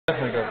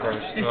to go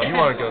first. You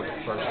want to go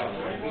first.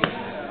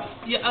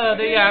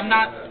 Yeah, I'm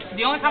not.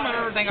 The only time I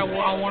ever think I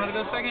wanted to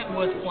go second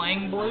was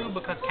playing blue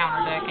because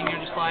counter deck, and you're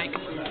just like,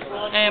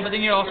 but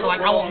then you're also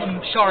like, I want them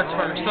shards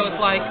first. So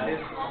it's like,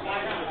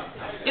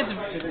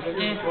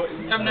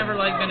 I've never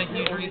like been a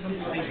huge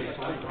reason.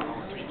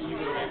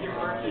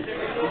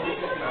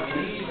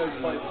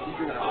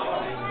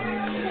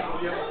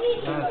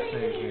 Let's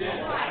see here.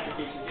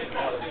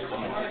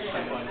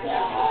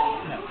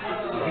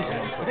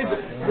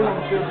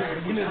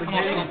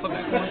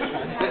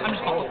 I'm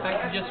just gonna put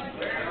back just.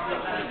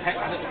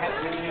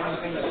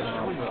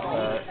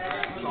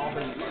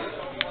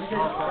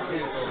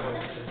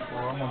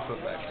 Well, I'm gonna put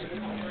back.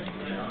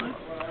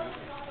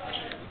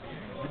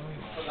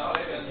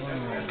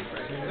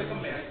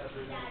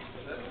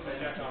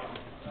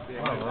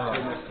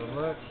 Alright, so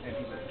look.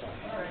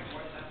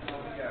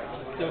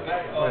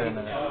 Wait a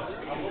minute.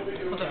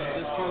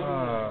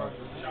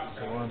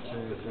 1,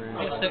 2, 3,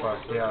 4,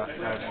 5. Yeah,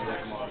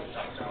 actually.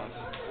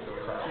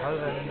 How did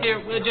that end up? Here,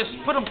 just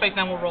put them face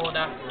down, we'll roll it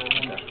out.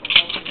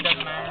 It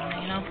doesn't matter to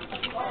me, you know?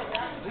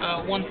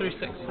 1 through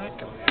 6, right?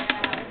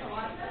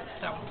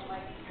 That one.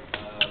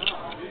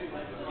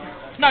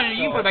 No,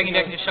 you can put it back in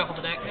your deck and just shuffle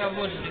the deck. Yeah,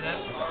 we'll just do that.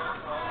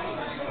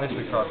 At least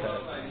we caught that.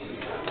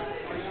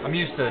 I'm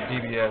used to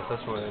DBS,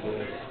 that's what it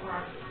is.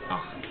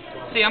 Oh.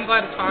 See, I'm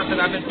glad it's 5 because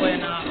I've been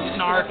playing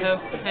Naruto,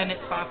 and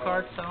it's 5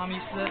 cards, so I'm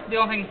used to that. The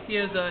only thing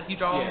is you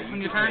draw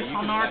on your turn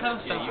on Naruto,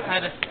 so I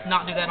had to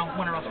not do that on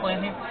whenever I was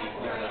playing him.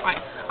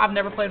 I've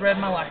never played red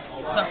in my life.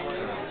 So,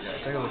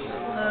 Take a look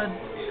at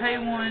it. pay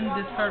 1,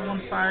 discard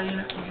 1 fire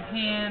unit from your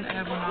hand,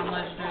 add 1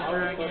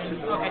 non-legendary dragon.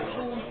 Okay,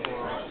 cool.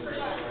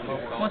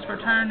 Once per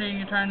turn,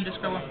 during your turn,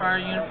 discard 1 fire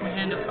unit from your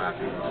hand to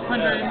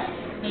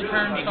 500. In your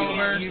turn, Soul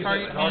Burst,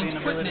 target gains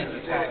quickness.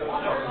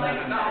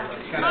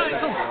 Alright,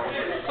 cool.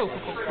 Cool.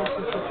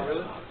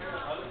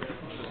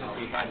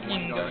 You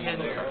can go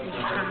ahead and start with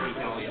your turn.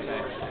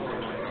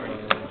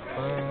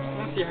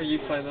 Let's see how you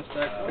play this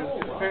deck, because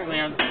apparently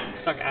I'm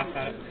stuck at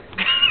that.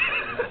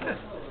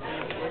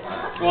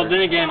 Well,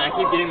 then again, I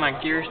keep getting my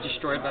gears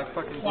destroyed by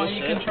fucking bullshit. While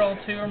you control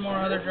 2 or more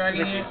other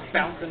dragon units,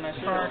 bouncing my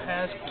card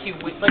has Q.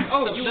 Like,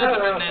 you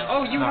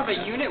have a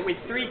unit with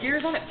 3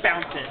 gears on it?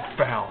 Bounce it.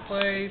 Bounce.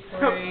 Play,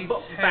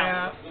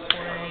 tap,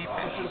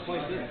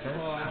 play,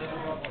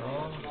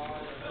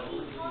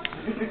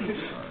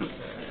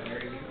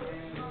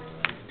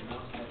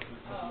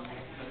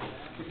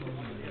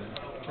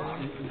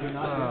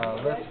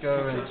 Let's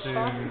go into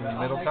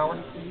middle tower.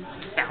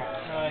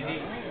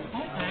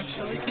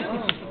 Actually,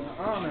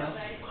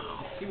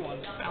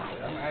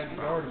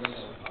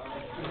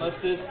 Unless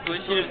this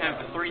should have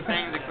 3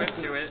 things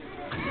equipped to it.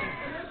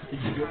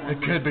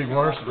 It could be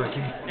worse,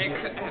 Ricky.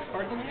 It could have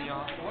hard to be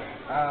off.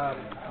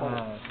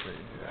 Let's see.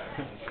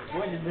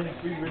 Let's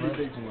do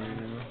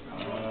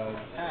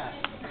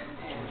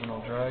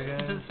seasonal dragon.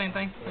 is it the same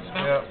thing? It's Yep,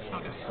 bounce? it's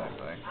Okay. the same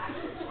thing.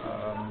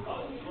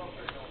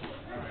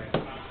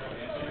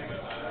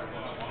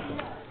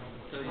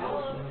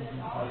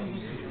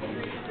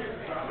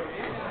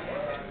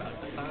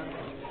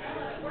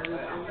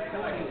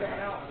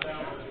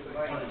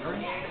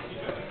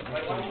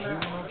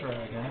 Seasonal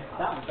dragon.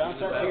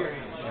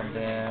 And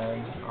then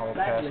I will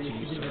pass to you.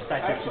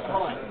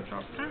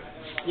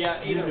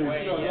 Yeah, either way,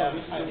 yeah.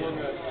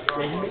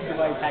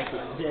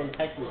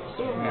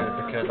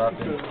 Because I've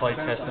been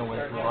playtesting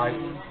with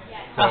life.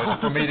 So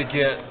for me to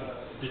get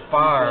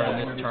fire in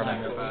this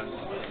tournament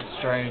is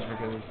strange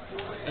because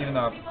even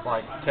though I've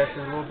like tested a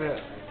little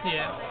bit,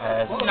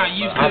 You're not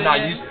used to I'm it not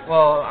yet?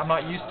 I'm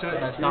not used to it,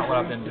 and that's not what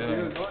I've been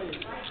doing.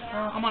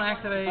 I'm gonna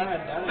activate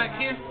back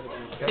here.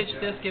 Pitch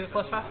this, give it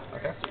 +5.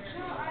 Okay.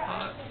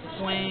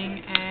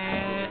 Swing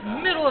at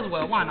middle as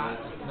well. Why not?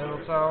 Middle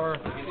tower.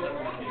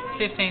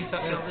 15, so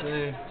it kills Let's it.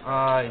 see.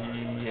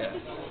 Yes.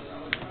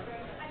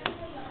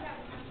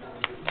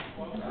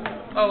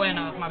 Oh, and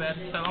my bad.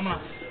 So I'm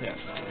gonna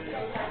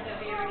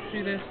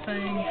do this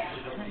thing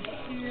right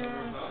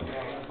here.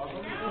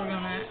 We're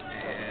gonna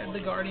add the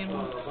Guardian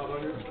one.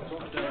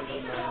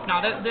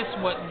 No, this is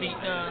what beat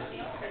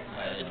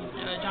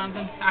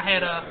Jonathan. I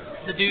had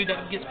the dude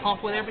that gets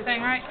pumped with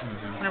everything, right?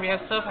 Whenever he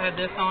has stuff, I had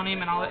this on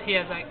him and all that. He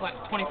has like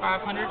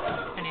 2,500,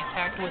 and he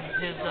attacked with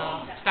his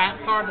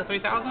stamp card, the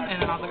 3,000,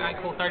 and then I was like,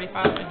 alright, cool,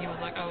 35, and he was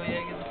like, oh yeah,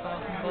 give us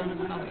some bonus.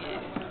 And I was like,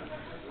 yeah.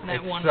 And that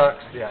it one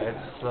sucks. Yeah, it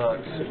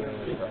sucks with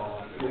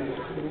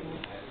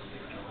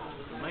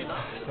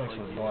sucks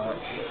with black.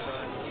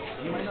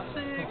 6.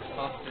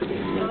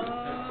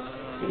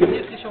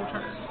 It's your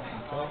turn.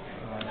 Okay.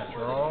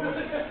 Draw.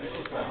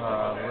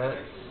 Let's.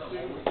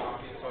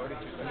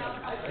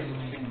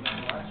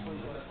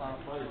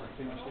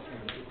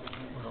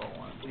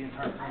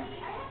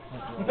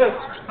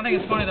 I think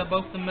it's funny that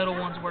both the middle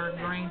ones were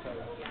green.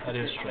 That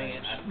is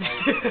strange. That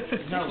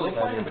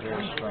is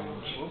very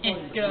strange.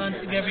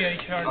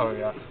 Chart. Oh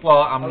yeah.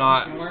 Well, I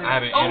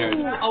haven't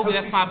entered. Oh,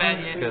 that's my bad.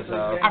 Yeah. Because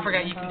I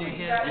forgot you can do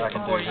his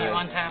before you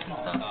untap and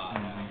stuff.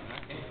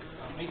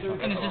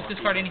 And it's just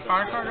discard any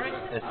fire card, right?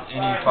 It's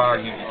any fire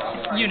unit.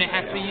 Unit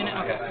has to be unit.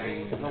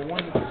 Okay.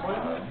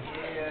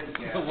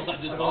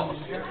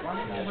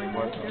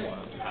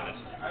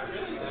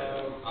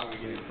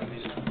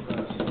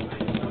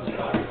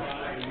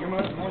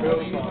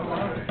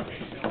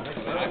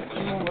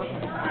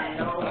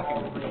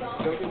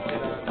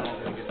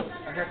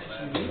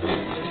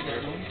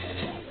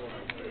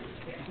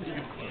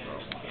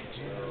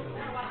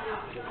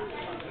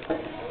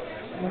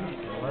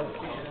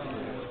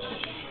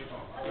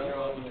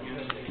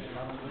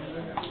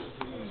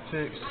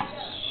 Six.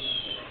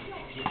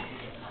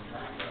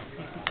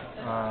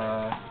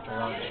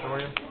 Dragon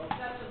Destroyer.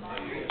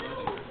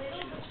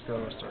 Let's go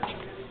research.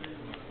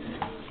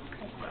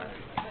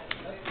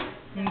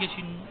 You can get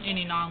you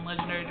any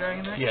non-legendary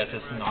dragon there? Yes,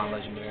 it's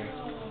non-legendary.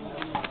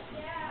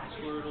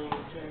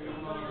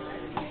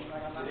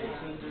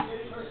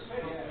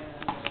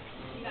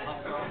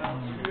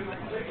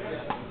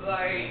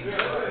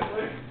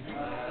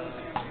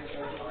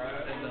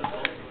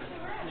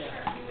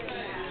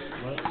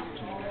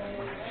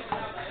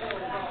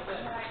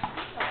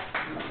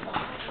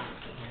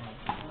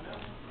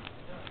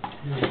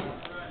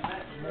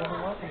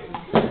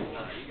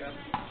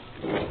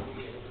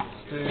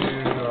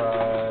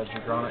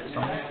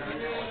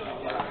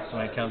 So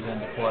when it comes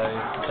into play,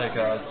 take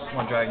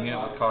one dragon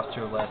unit with cost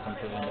 2 or less and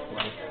put it into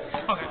play.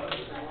 Okay.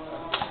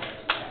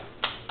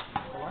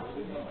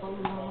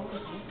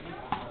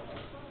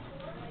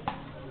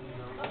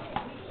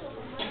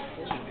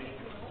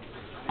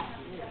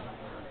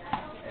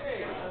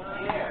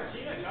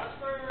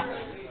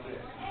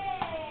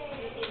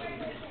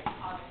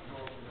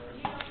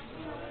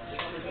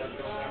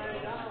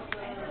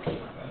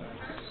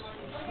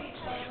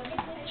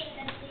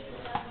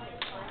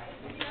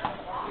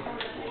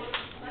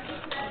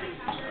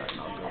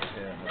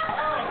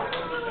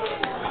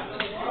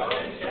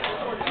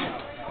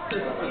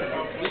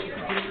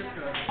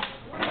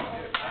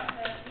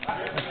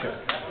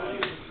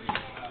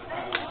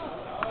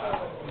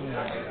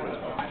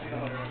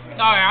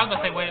 Alright, I was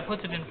about to say, wait, it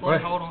puts it in play.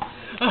 Wait. Hold on.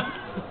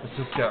 This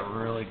just got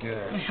really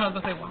good. I was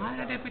about to say,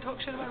 why did we talk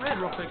shit about red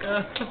real quick?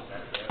 Okay,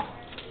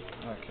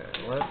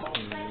 let's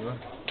do...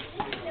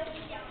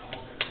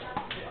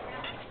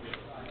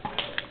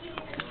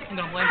 I'm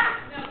gonna play.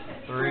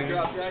 3,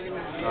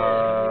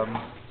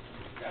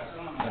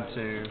 and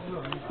 2,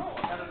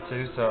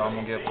 so I'm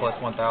gonna give plus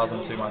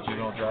 1,000 to my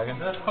juvenile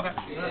dragon. Okay.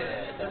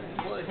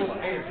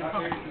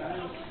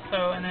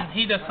 So, and then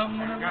he does something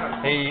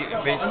whenever? He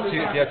beats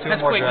 2 That's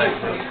more quick.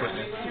 dragons.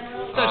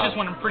 So it's just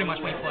when pretty much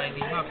we play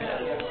these. Okay.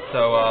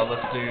 So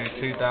let's do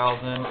 2,000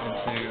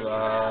 into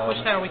Which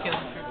tower we killing?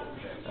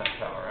 that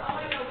tower.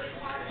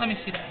 Let me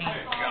see that hand.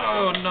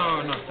 Oh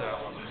no, not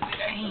that one.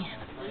 Damn.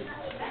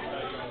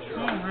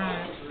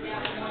 Alright.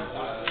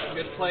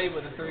 Good play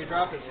with a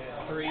 3-drop is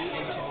 3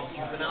 into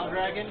juvenile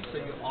dragon, so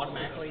you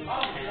automatically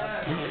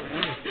have.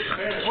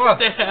 What?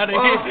 Get out of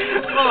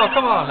here. Oh,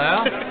 come on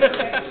now.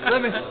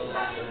 Let me.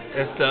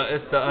 It's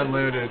the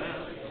unlimited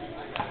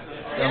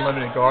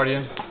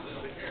guardian.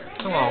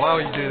 Come on, why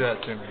would you do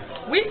that to me?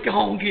 We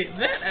gon' get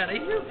that out of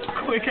here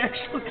quick,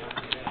 actually.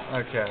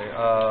 Okay,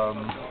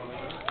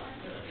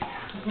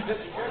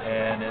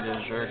 and it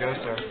is your go,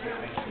 sir.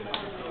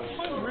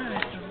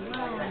 Alright,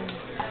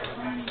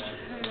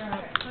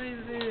 play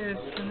this,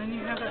 and then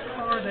you have that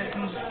card that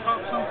can pop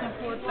something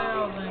for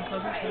 1,000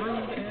 because it's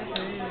rude as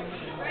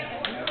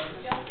hell.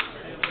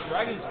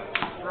 Dragon's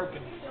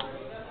broken.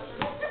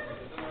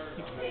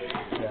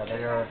 Yeah,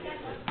 they are.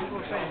 People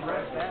are saying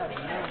red's bad.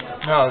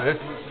 No, this.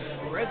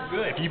 Red's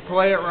good. If you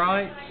play it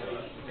right,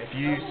 if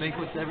you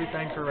sequence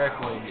everything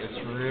correctly, it's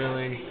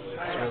really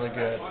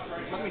good.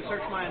 Let me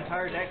search my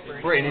entire deck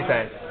For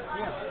anything.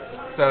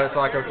 Yeah. So it's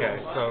like, okay,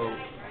 so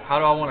how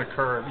do I want a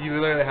curve?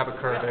 You literally have a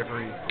curve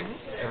every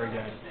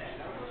game.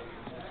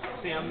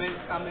 See, I'm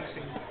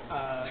mixing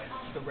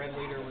the red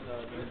leader with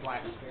the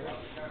black spirit.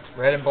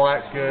 Red and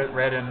black's good.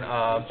 Red and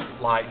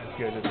light is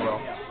good as well.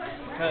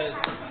 Because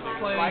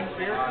black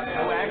spirit,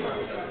 no aggro.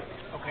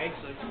 Okay,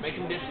 make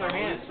them ditch their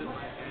hands.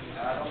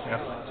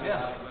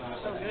 Yeah,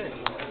 so good.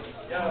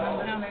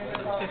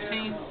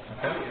 15.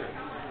 Okay.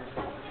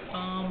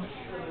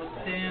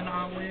 Then I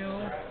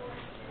will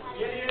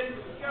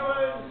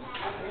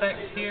effect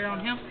here on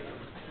him.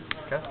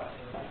 Okay.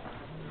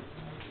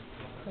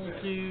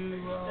 We'll do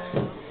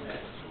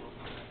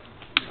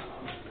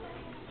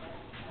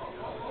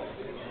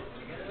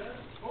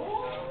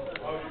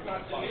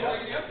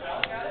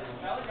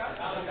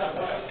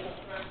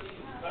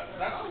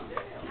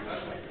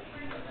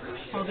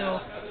I'll do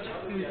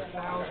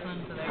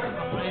 2,000 to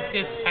there.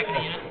 It's attacking a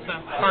unit, so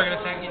target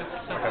attack, yeah.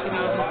 So 2,000.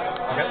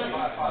 Okay.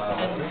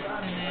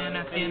 And then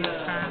at the end of the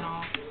turn,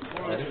 I'll.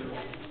 Ready?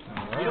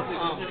 You don't,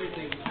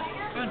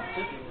 Good.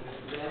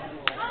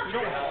 you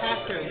don't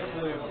have to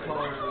include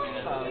color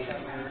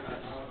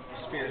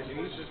spirits.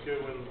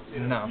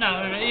 No.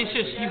 No, it's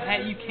just you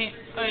can't.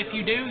 If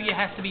you do, it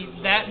has to be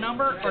that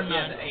number or none.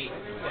 Yeah, the 8.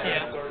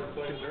 Yeah.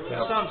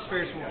 Yep. Some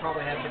spirits will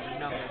probably have different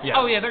numbers. Yeah.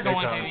 Oh yeah, they're big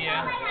going time. to.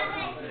 Yeah.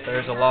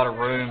 There's a lot of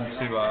room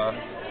to.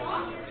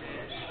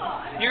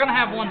 You're gonna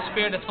have one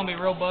spirit that's gonna be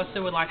real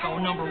busted with like a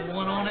number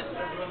 1 on it.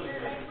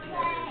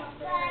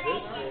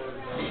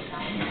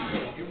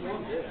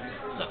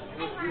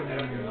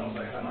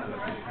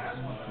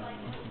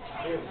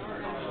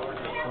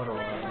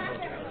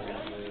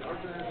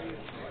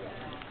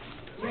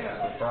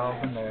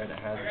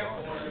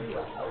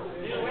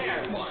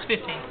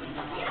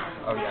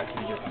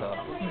 he gets the.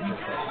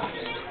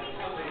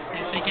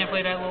 So you can't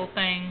play that little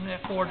thing,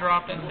 that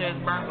 4-drop that says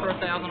burn for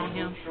 1,000 on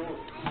him.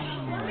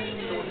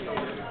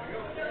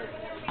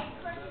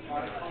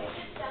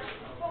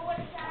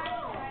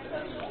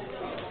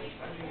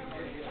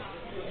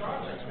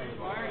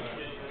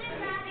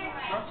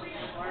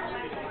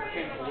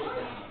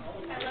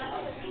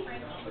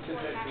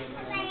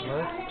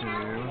 Let's do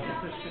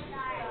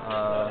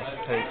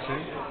pay 2.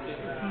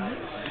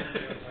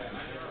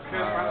 The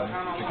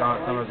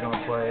Gauntlet Summer's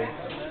gonna play.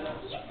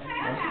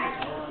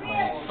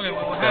 Okay,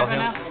 what happened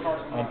now?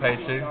 On pay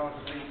 2.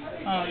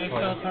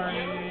 Excel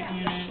target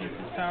unit, if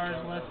its power is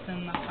less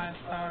than the highest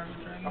power of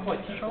the dragon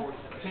control.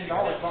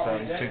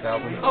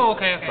 2,000. Oh,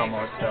 okay, okay.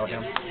 Someone would sell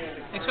him.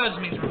 Excel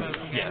just means remove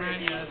from game,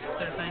 right? Yeah, that's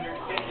their thing.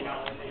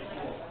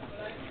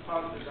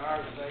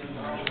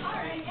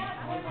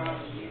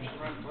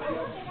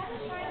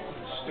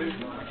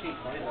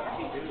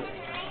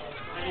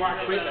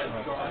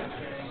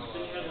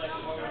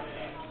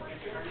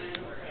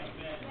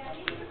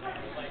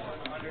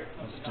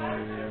 Let's do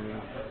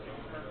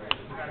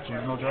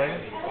Juvenile Dragon.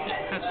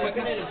 That's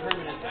quickness.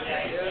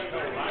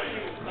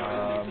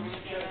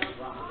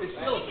 It's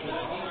still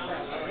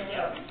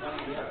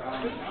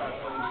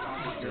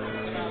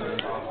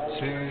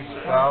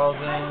 2,000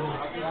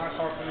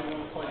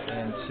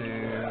 into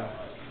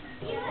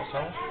what's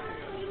that?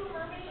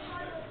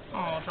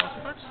 Oh, draw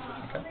 2 cards.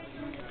 Okay. At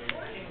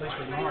least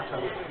with Naruto,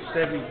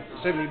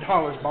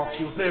 $70 bought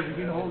you whatever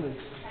you wanted.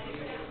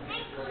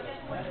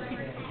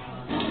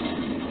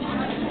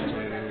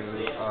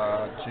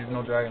 Do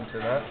Juvenile Dragon to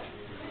that.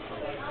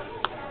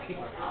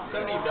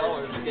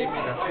 $70 gave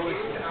me the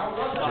choice.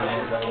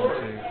 Juvenile Dragon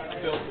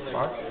to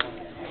 5.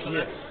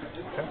 Yes.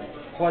 Okay.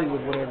 Play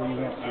with whatever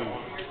you want to.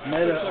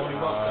 Meta or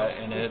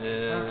And it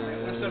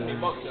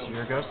is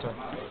your Ghost turn.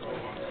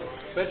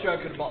 Bet you I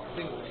could have bought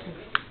singles.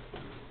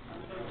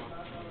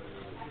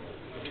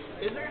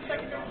 Is there a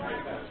second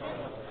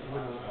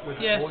with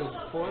Yes.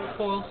 foils.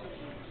 Foils.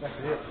 That's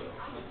it.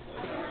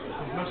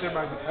 Unless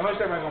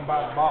everybody's gonna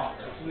buy the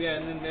box. Yeah,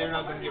 and then they're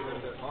not going to get rid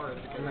of their cards.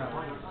 No. I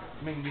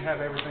mean, you have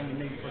everything you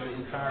need for the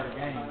entire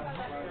game.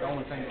 The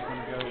only thing that's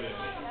going to go is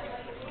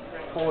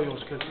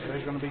foils, because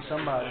there's going to be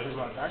somebody who's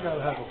like, I got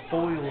to have a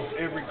foil of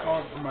every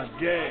card for my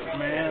deck,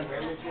 man.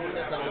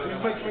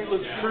 This makes me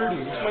look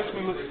pretty. That's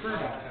 100%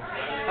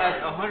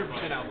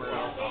 Alberto.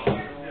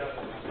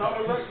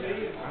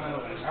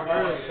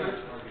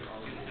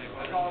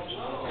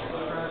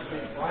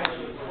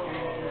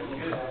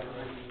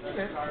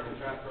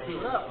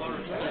 He's up. Go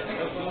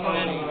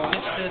ahead and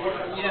switch this.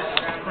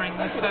 Bring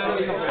this out.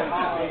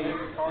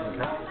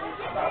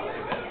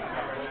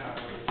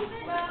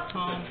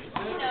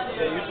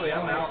 Usually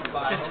I'm out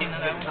by 15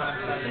 of that one.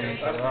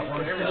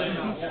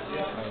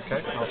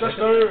 Okay. I'll take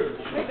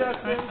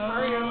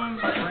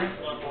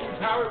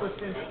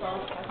it.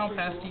 I'll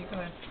pass to you. Go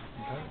ahead.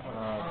 Okay.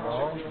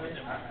 Draw.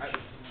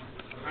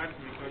 I've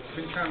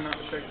been trying not to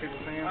shake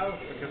people's hands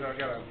because I've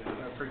got a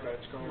pretty bad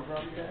scar.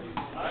 Alright.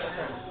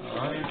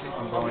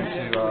 I'm going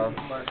to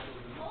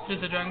Does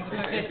the dragon's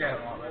affect it?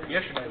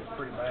 Yesterday was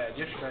pretty bad.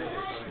 Yesterday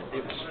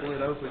it was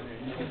split open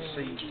and you could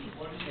see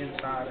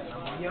inside it.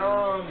 I'm like,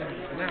 young,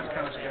 and now it's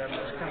kind of scary.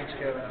 It's kind of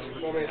scary.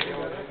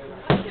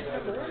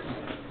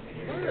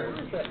 Where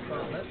is that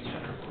from?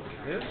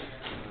 This?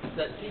 Is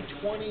that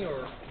T20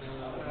 or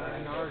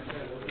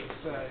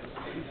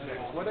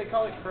what do they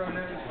call it?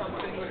 Chrono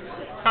something?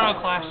 Chrono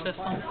Clash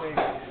system. I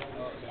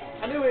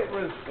knew it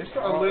was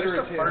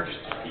alliterative. It's the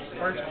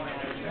first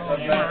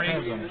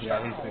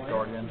yeah, he's the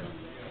Guardian.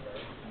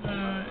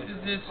 Is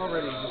this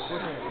already?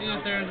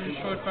 Is there a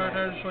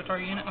short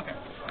target unit? Okay.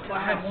 Well,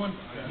 I had one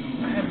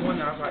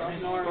that I was like,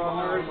 man,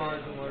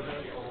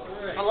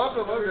 I love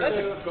the logo. That's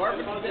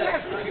garbage. It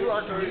has 2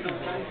 arcades.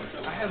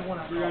 I had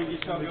one. We're going to get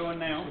y'all going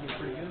now.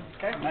 Pretty good.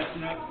 Okay.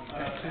 Matching up.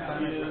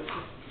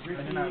 And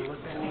then I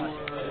looked at it like,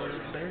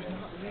 there's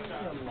not really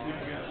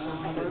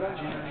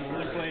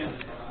They're playing.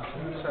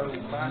 so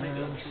finding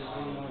them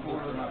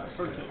for my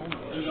first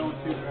opponent. They're going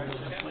to.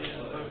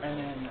 And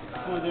then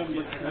For them,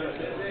 but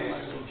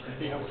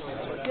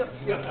Yep.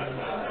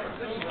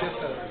 This is just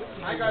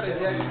I got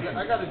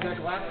a deck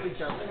last week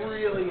that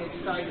really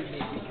excited me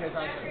because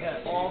I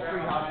had all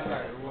 3 houses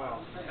that were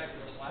well.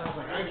 I was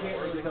like, I can't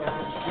really tell if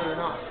it's good or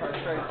not. So I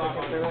started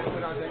thinking if they won't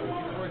put on deck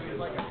before it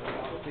was like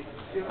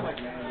it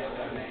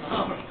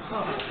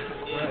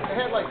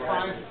had like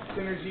 5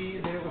 synergy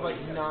and then it was like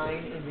 9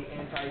 in the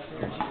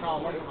anti-synergy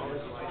column. I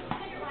was like,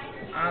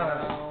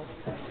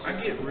 I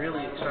get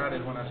really excited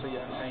when I see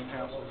untamed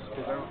houses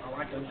because I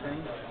like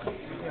untamed.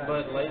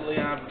 But lately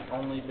I've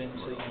only been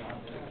seeing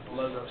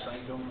logo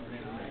Sanctum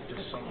and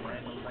just some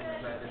random thing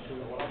that's added to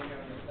it.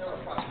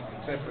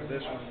 Except for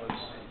this one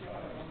was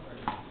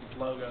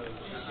logo.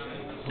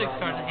 6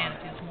 cards in hand.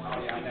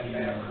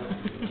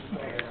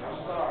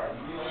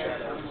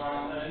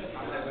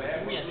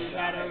 yes,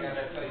 shadows,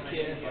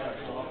 yeah.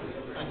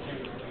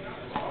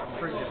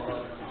 Pretty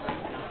good.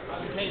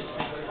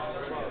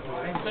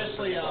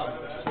 Especially,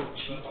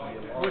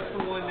 what's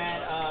the one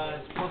that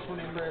is +1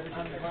 ember every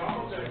time you play?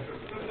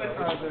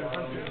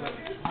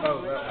 Oh,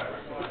 Do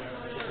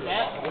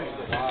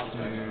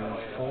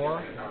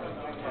 4.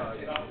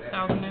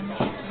 1,000 damage.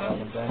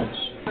 1,000 damage.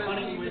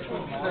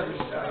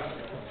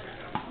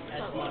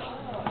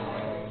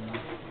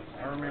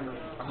 I remember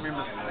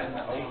in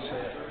the old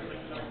set,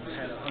 we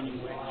had a honey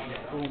witch,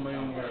 full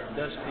moon,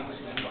 dust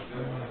pixie.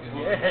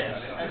 Yes!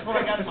 That's what I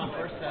got in my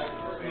first set.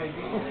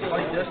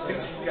 Like dust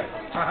pixie, you got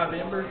 5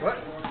 embers. What?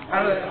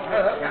 How did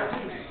that happen?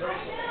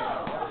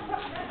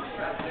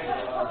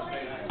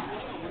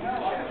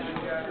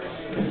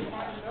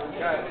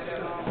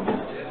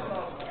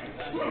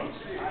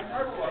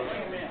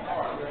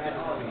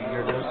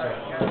 Your go, sir.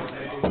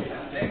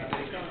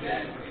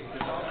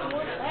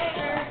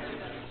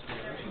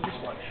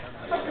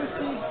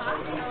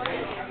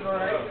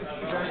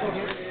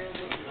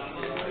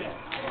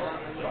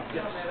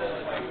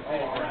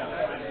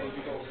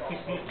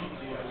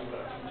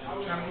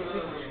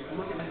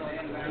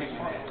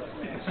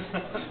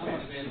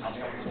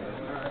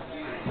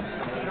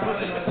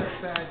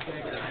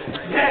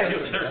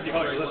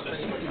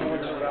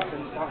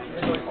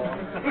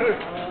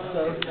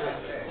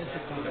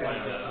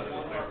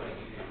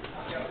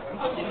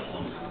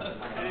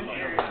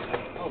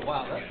 Oh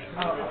wow, that's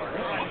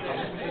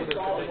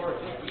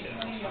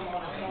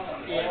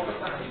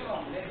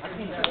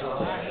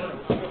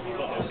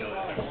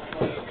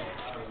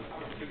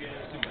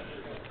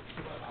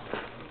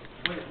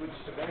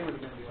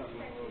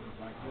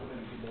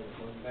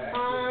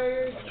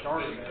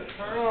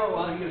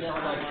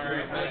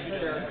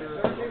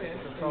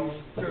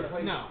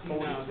no,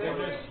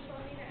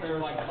 they're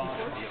like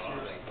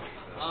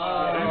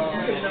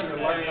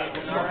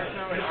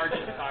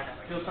Argent Saga.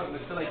 Feel something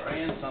until they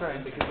ban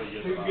something because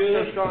too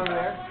good. Strong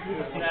there.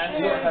 That's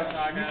Argent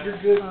Saga. You're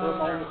good for a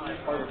moment.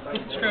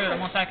 Screw it, I'm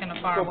gonna attack in the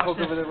fire. Go Watch poke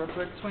this. over there real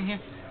quick. Swing here.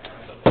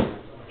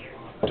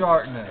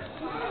 Darkness.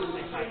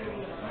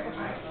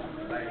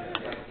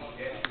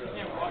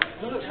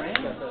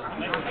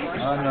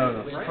 I know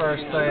the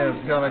first thing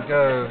it's gonna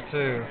go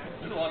to.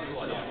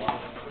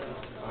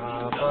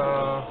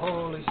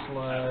 Holy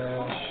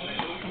slash.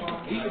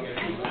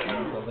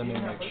 Well, let me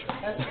make sure.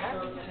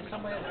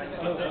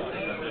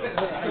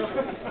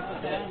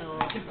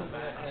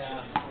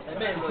 That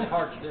made it really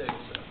hard to do.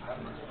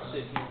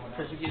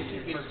 Because you get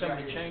so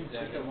many chains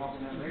out there.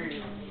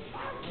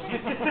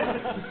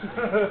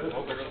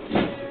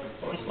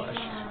 Forward slash.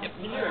 Yep.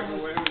 You knew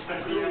everywhere was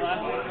going to be your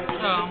last one.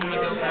 I'm gonna go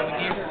grab a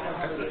gear.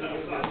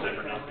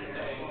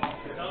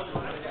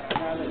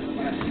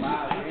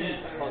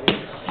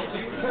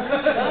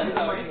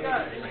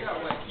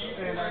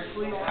 And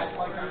actually, I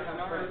like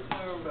Argent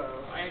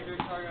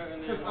Saga, and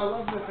then I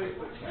love the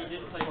Facebook he chat.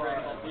 did play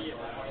Dragon Ball Z at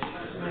one point.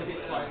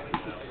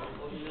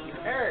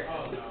 Eric,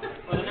 Well,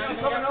 then now I'm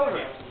he coming got over.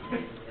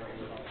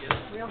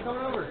 We are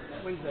coming over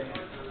Wednesday.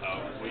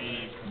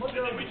 We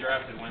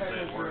drafted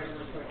Wednesday at work.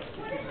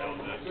 That was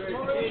it.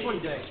 Come over this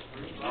Wednesday.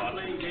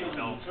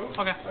 No.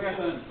 Okay.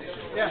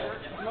 Yeah,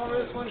 come over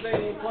this Wednesday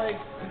and we'll play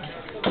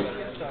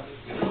stuff.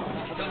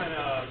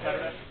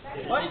 Saturday.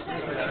 What? It's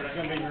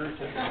coming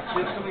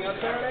up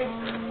Saturday?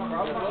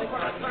 Probably.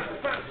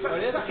 Oh,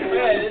 it is?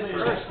 Yeah, it is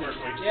first.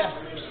 Yeah.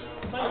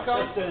 I'll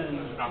come.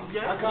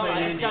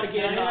 I just got to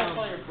get in.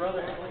 Your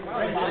brother.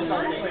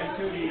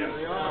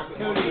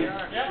 Cooties.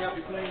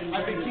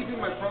 I've been keeping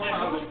my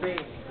profile the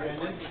same.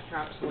 Brandon,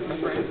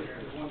 absolutely friends.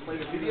 Want to play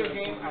the video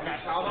game? I've got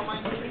child on my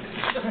knee.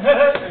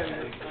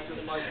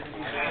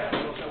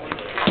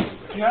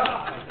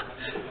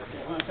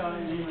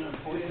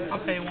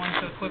 I'll pay 1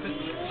 to equip it,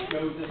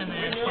 and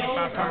then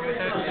 25 target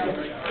attack.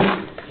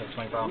 So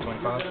 25,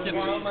 25. Yep.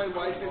 While my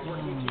wife is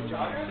working 2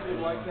 jobs, she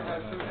would like to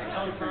have some extra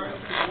time to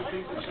do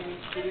things that she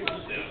needs to do. And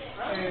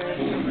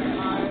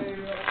I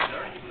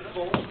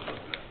both.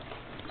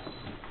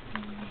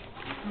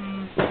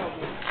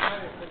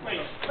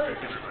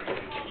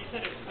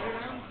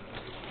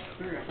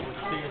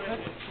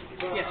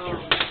 Yes.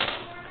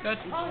 Good.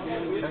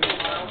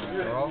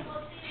 They're all.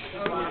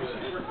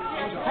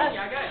 Past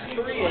 3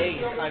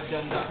 days, I've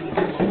done nothing. I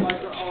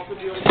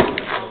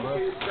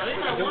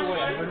don't want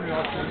to bring me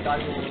off to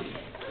die.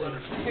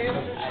 Let's do.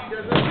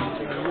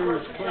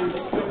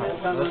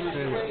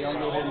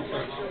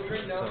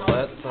 So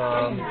let's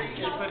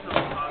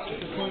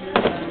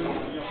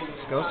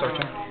go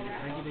searching.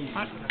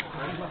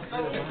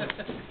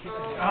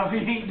 Oh, he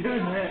ain't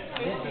doing that.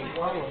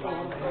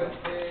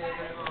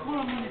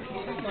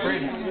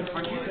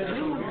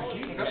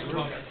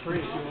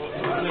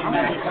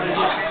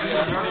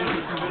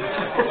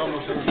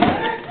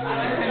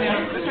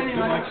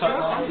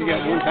 You got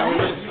one power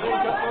left?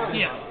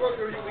 Yeah.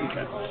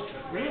 Okay.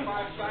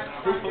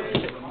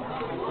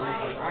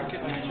 I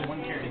couldn't mention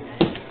one character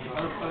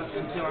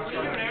until I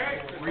started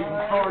reading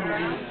hard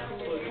reviews.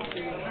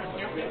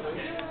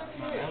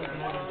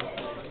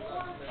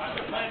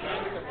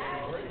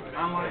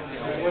 I'm like,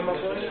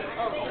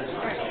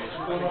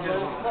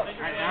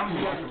 I'm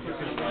looking for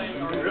this thing.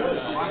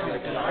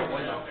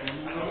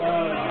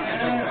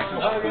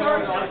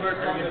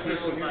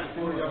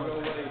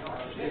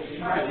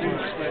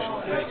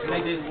 They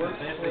didn't work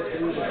that.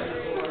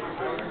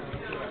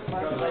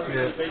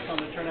 Based on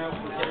the turnout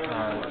for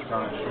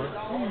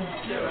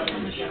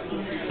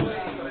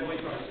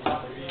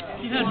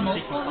You had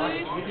multiple of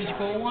these? Did you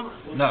pull one?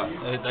 No,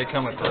 they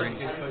come with 3. Oh,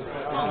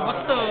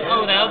 what's the,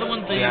 oh, the other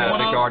one's the Yeah,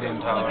 one the of?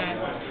 Guardian Tower. Okay.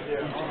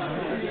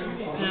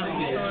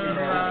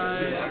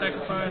 Yeah,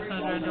 sacrifice,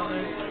 $100.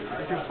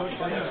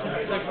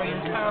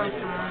 Guardian Tower,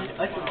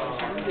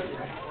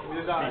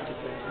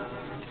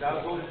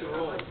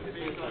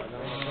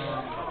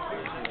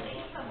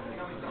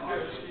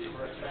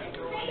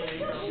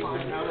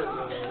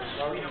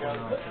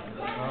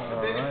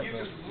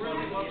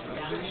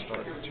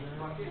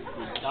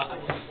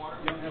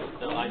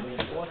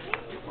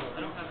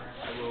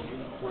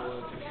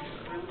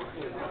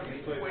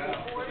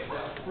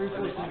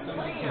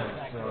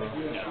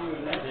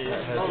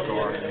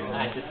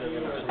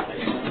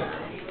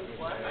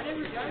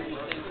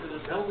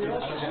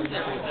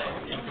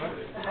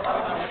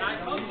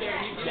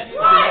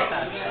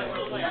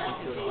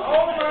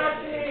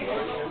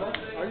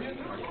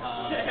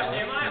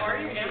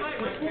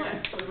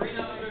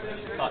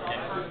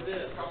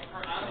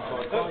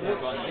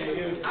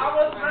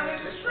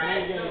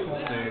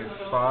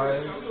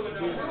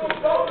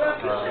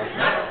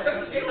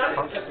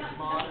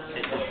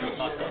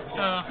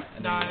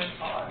 dies.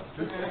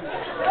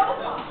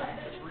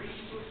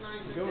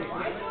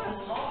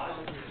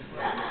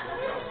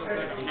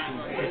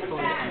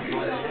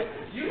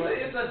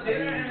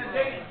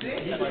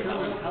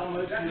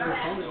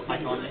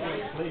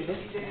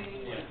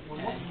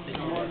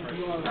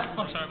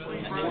 I'm sorry, but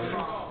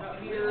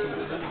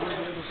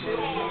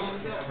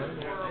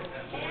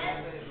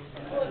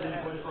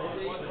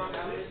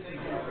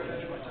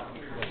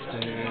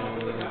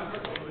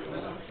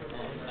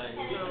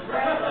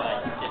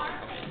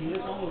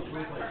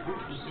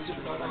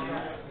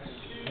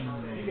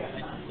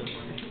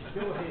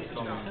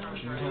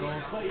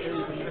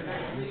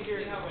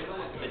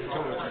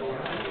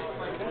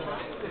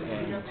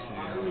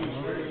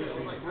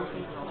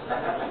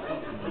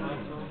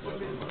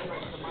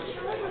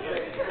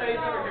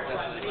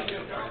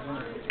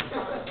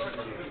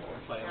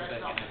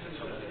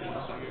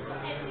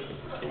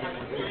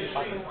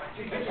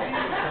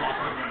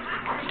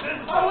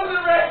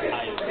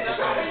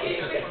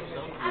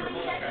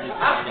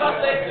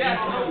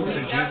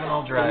Two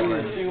juvenile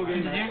dragons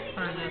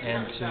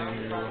and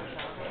two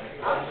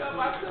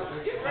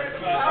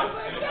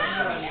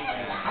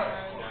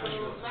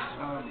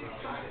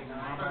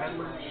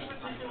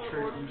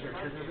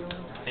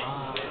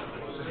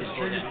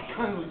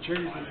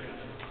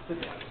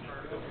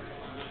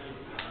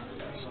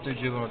two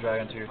juvenile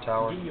dragon to your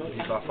tower.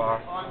 Beat by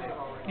fire.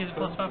 Is it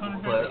plus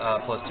 500?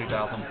 Plus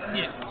 2,000.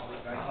 Yeah.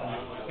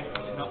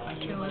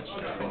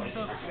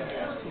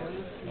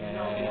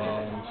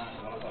 And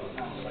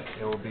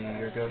it will be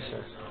your go,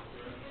 sir.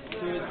 You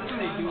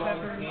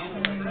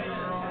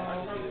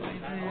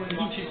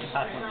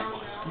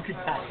could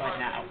pass right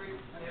now.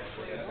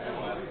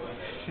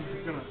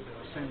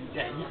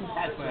 Yeah, you can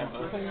pass wherever.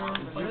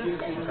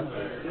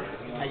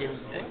 I give him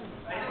 6.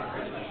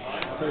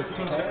 So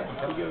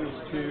he goes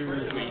to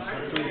 3.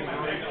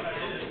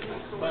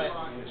 But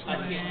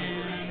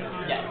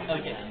yeah,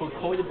 okay. For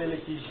code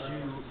abilities, you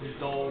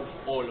resolve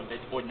all of it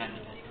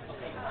ordinarily.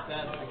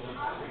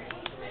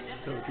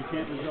 So if you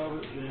can't resolve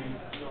it, then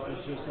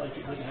it's just like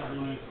it didn't have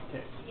any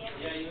text.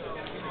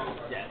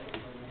 Yeah.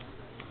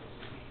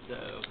 So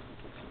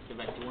go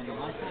back to one on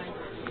my side.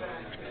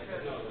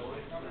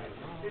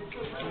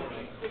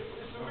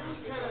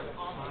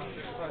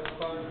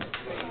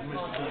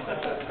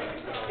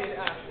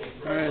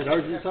 Alright,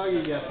 Argent Saga,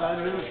 you got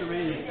 5 minutes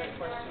remaining.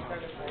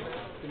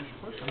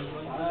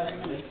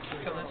 5 minutes.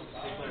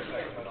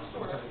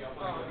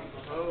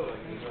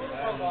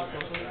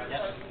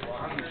 Yep.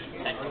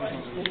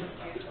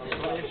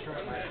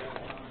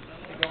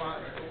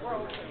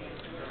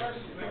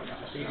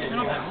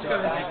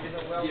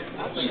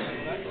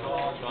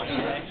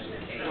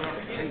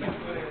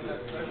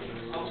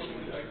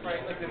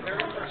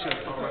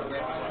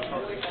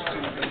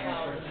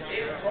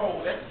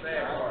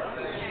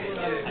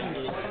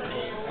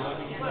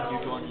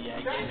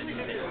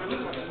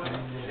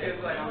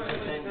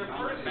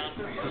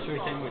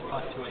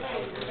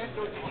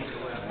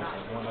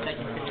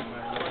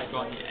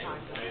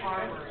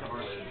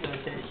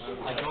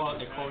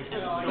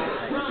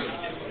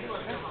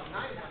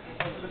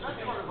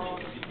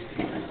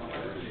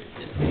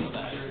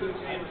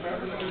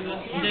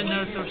 You didn't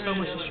notice there was so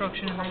much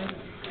destruction in there?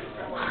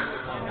 1,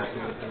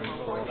 2, 3,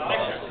 4,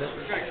 5, 6.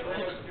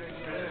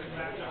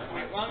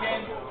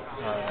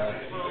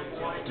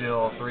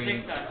 Still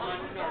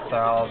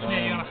 3,000.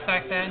 Yeah, you want to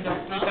stack that and do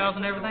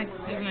 3,000 everything?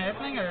 Isn't it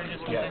everything or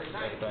just one Yes, thing?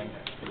 everything.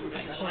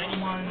 So you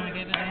want to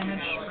get the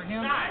damage for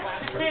him?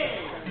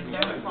 He's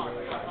done.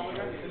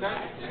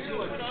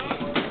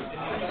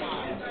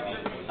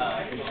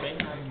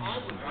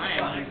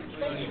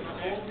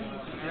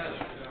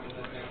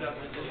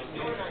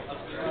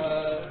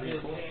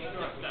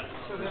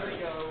 So there we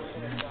go.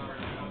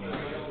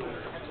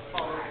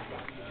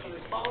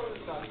 Follow the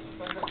sun.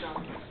 Sun comes down.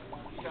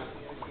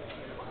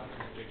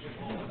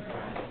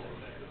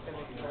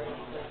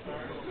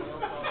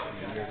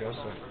 Yes,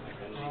 sir.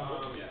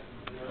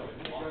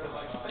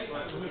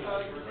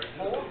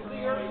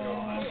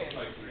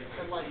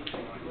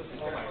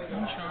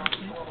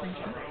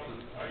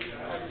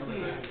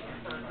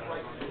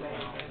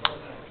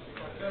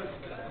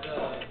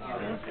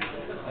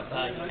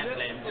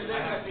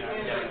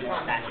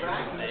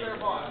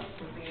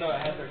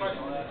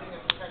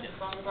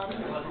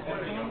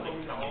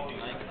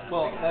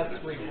 Well,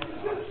 that's Rikki.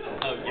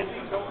 Oh, yeah.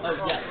 Oh,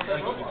 yeah. Okay,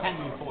 you can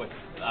move forward.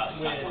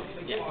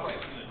 Yeah.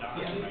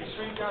 Yeah.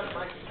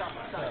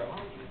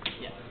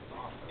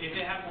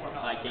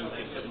 I gained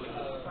 15.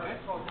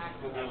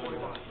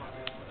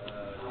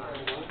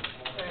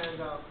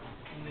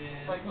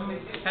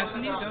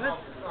 Passing you, go ahead.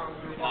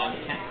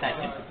 You can't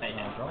second to pay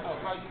him.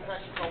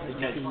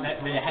 Because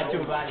we had to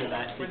value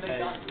that because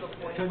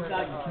it turns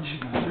out you can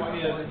use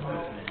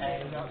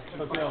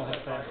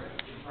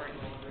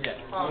yeah,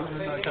 even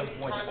though it comes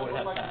one for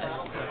that bad.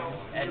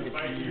 And if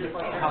you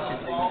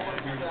calculate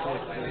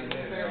reinforce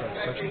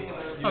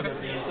Okay.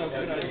 So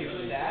could I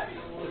do that?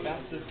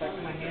 Bounce this back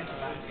in my hand,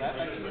 bounce that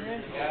back in your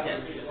hand?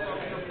 yes.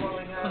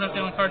 Was that the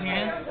only card in your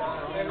hand?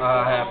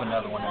 I have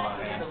another one in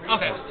my hand.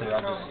 Okay. Those two,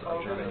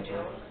 I drew into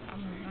it.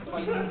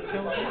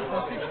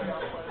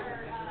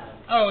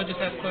 Oh, it just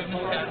has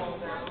quickness. Got it.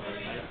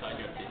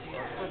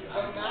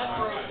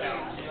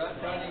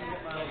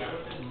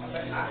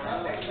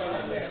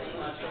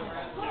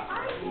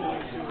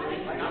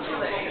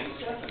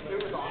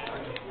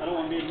 I don't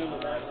want to be in the middle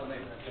of that.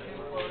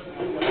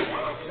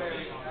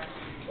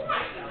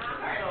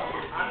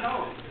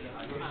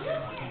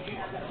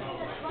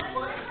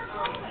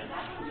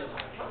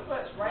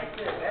 Right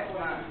there, that's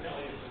mine.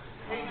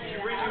 Hey, you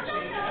read your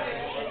team.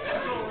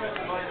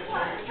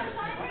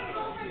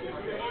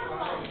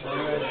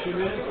 2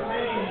 minutes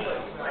remaining.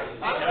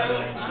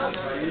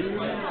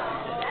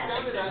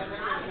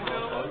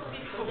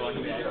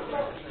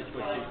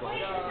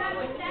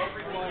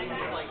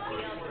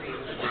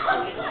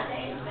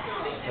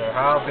 So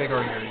how big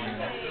are your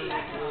units?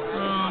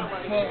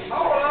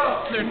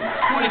 Well, they're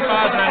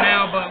 25s right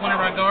now, but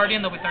whenever I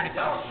guardian, they'll be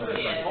 35.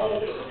 Yep.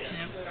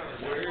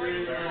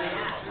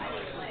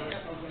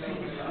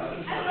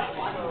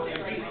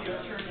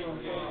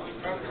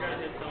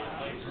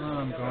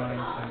 I'm going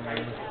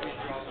to...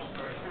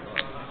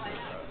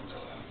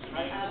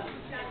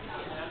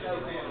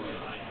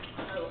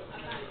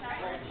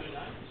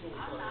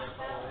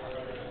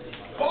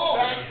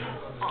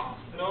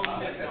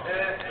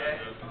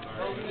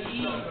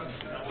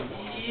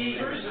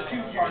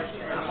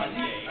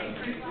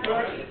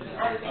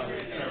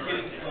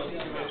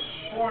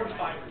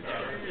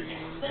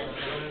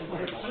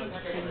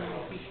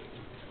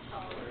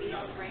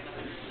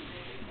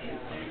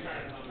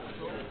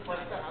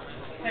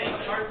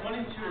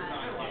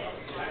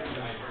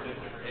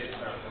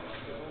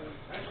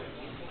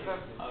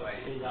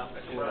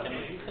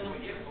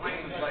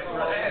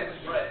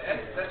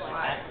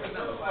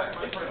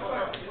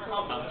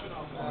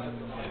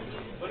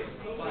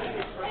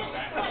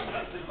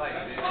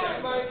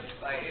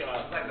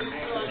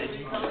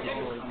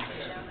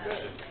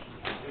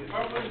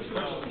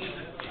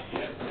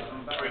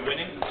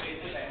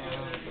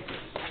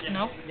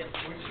 No?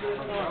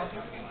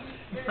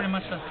 It's pretty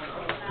much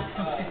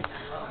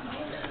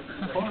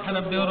how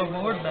to build a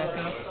board back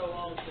up.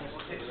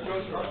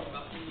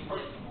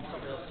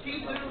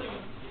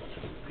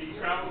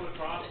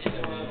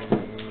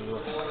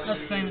 That's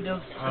the same, it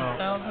does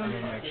 6,000.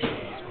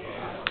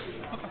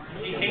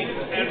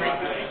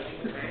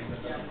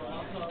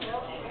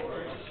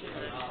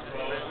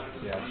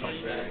 Yeah,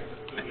 something.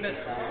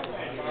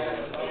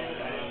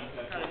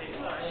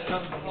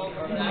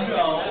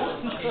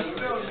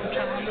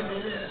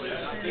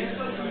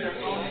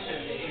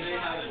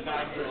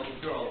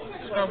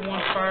 Start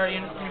one fire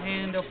unit from your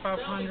hand, deal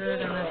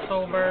 500, and then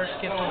soul burst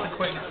gives us the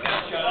quickness.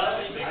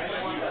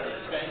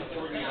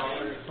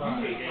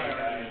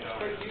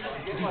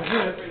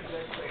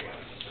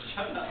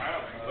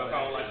 That's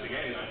how I like the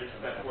game. I just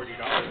spent $40.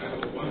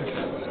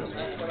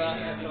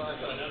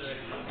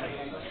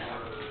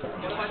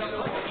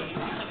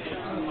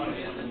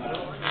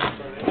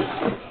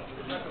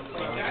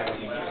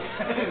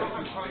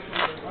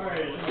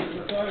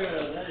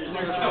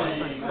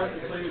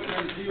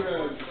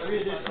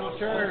 Three additional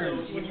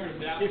turns.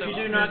 If you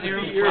do not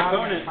defeat your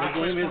opponent, the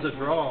game is a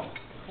draw.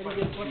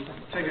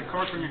 Take a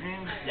card from your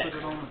hand, Yes. put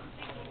it on.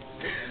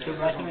 So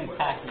rather than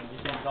attacking, you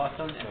can draw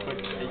stone and put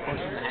a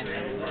potion in the hand.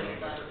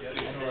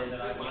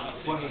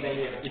 And then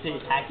if they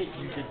attack it,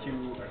 you get to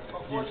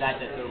use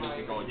that as over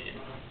to go in.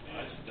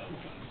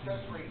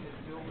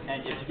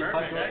 And if you get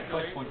 5 draws,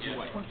 plus 1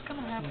 away. What's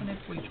going to happen if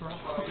we draw? I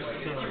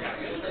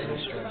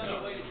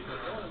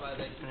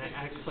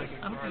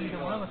don't think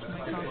either one of us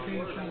make our two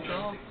if we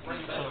draw.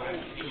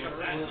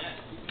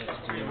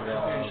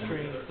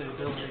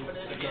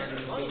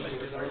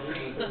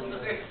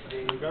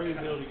 Guardian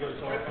ability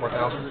goes off.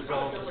 4,000?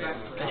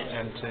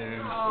 And to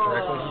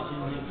directly?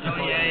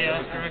 Oh,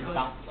 yeah, that's directly.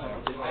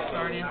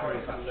 Guardian.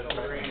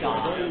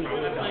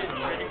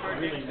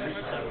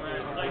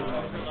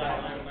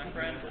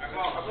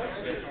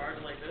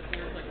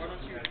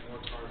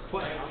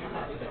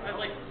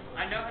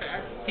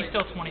 He's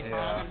still 25.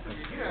 Yeah.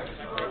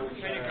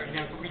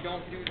 We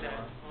don't do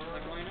that.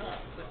 Like, why not?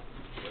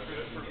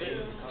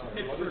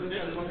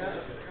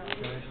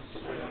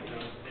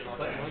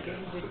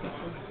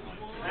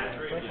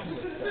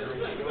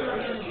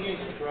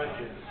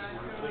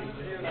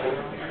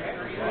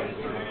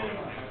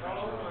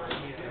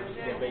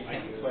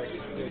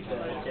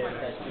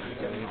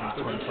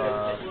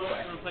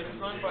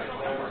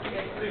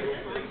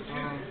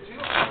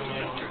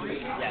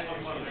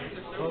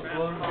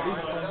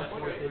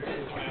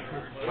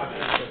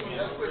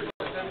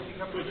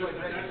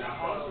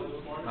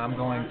 I'm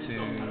going to.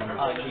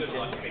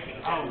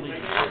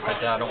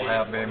 I don't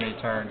have very many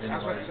turns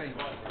anyway.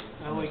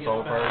 I'm going to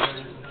soul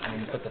first. I'm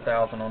going to put the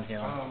 1,000 on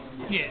him.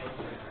 Yeah.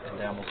 And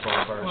then we'll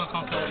soul first. We'll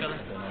come to each other.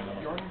 And then I'm going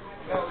to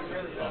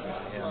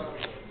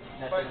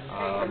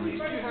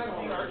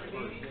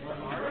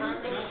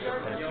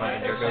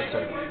here goes to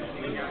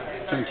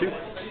Turn 2?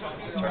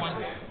 One.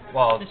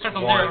 well, It starts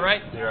on one, 0,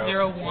 right? zero,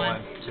 0, 1,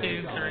 one, 2, 3.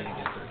 three.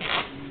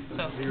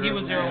 So he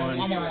was 0, 1.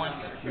 I'm on 1.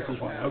 This is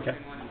 1. Okay.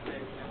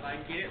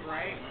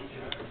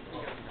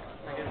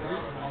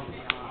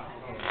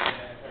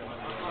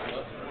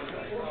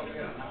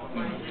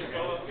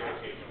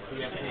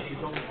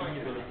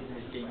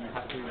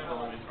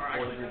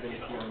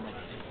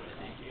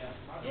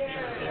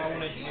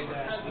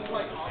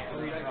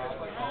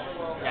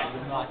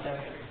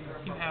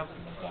 You have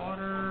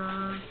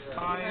water,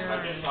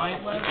 fire, and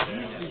light left.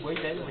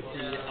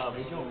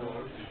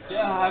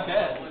 Yeah, I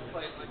bet.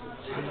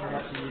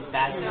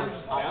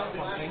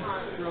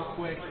 Real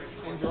quick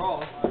and draw.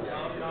 Good.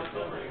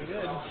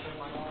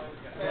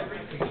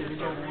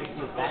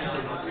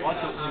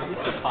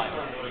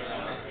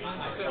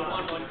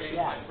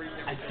 Yeah,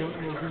 I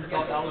don't know who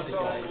thought that was a good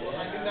idea.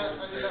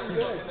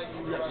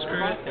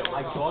 Screw it.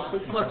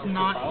 Let's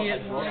not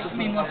hit. I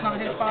mean, let's not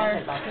hit fire.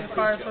 Hit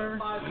fire server.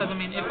 Because I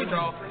mean, if we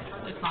draw,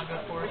 it's not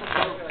good for us.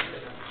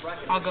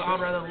 I'd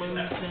rather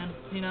lose than,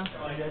 you know.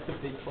 That's a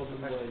big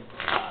problem with It's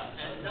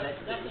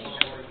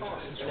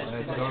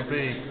going to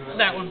be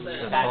That one.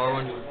 the far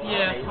one.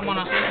 Yeah, I'm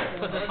gonna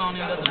put this on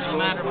him. Doesn't really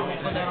matter, but I'm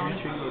gonna put that on him.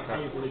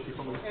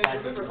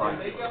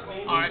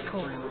 Alright,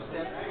 cool.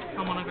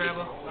 I'm gonna grab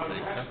a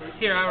thing.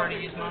 Here, I already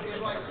used mine.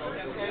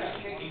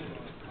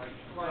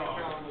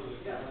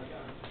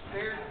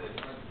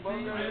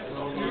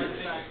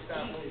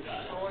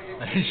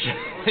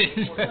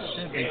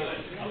 Should be.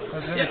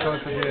 That's really close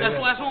to good. That's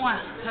the last one.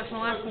 That's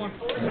my last one.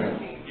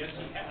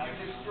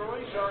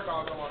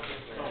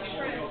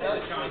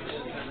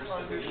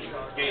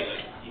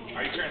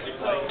 Are you currently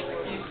playing?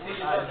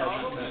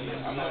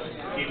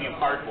 Give me a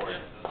cardboard.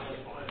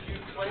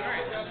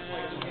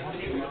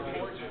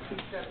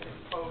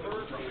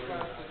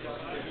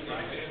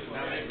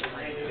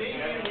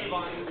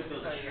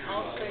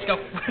 Go.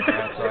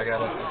 Alright, so I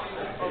got it.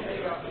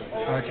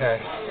 Okay.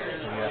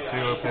 We got 2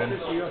 open.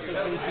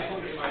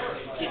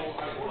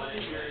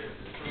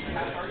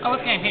 Oh,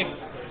 it came here.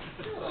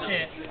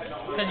 Yeah.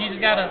 Because you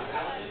just gotta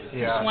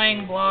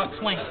swing, block,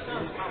 swing.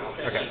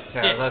 Okay.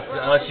 Yeah,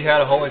 unless you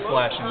had a holy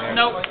splash in there.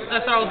 Nope,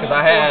 that's all I was Because going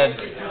I had,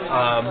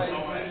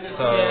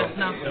 so. Yeah,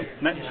 no.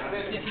 Nice.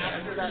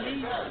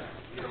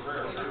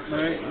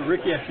 Alright,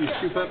 Rikki, after you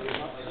scoop up,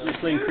 you're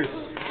playing Chris.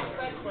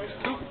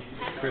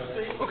 Chris.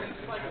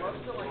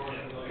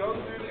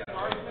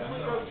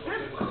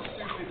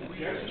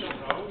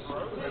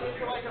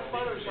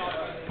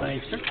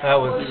 Thanks, sir. That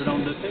was. Leave it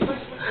on the table.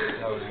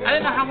 That was good. I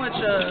didn't know how much,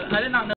 I did not know